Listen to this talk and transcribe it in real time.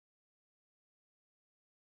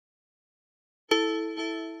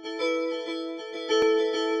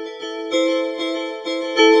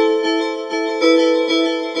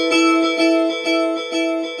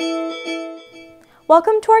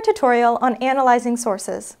Welcome to our tutorial on analyzing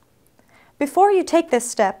sources. Before you take this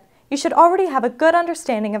step, you should already have a good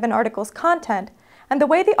understanding of an article's content and the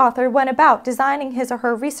way the author went about designing his or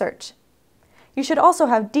her research. You should also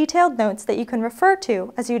have detailed notes that you can refer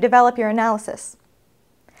to as you develop your analysis.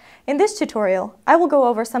 In this tutorial, I will go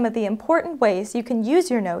over some of the important ways you can use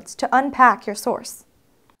your notes to unpack your source.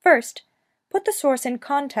 First, put the source in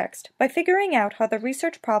context by figuring out how the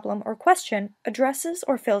research problem or question addresses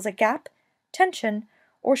or fills a gap, tension,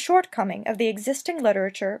 or shortcoming of the existing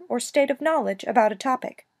literature or state of knowledge about a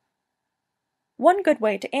topic. One good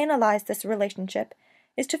way to analyze this relationship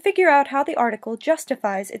is to figure out how the article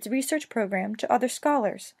justifies its research program to other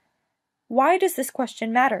scholars. Why does this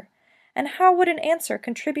question matter, and how would an answer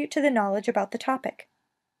contribute to the knowledge about the topic?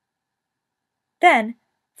 Then,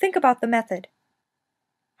 think about the method.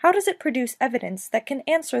 How does it produce evidence that can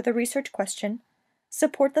answer the research question,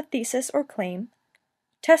 support the thesis or claim,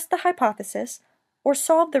 test the hypothesis, or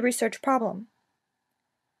solve the research problem?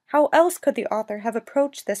 How else could the author have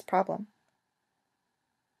approached this problem?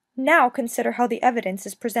 Now consider how the evidence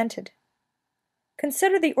is presented.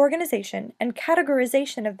 Consider the organization and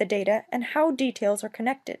categorization of the data and how details are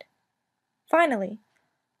connected. Finally,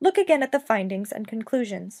 look again at the findings and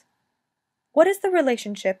conclusions. What is the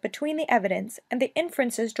relationship between the evidence and the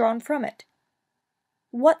inferences drawn from it?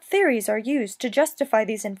 What theories are used to justify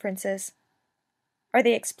these inferences? Are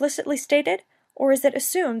they explicitly stated, or is it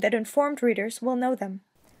assumed that informed readers will know them?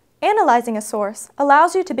 Analyzing a source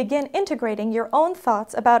allows you to begin integrating your own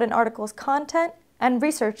thoughts about an article's content and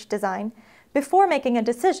research design before making a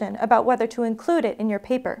decision about whether to include it in your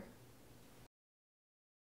paper.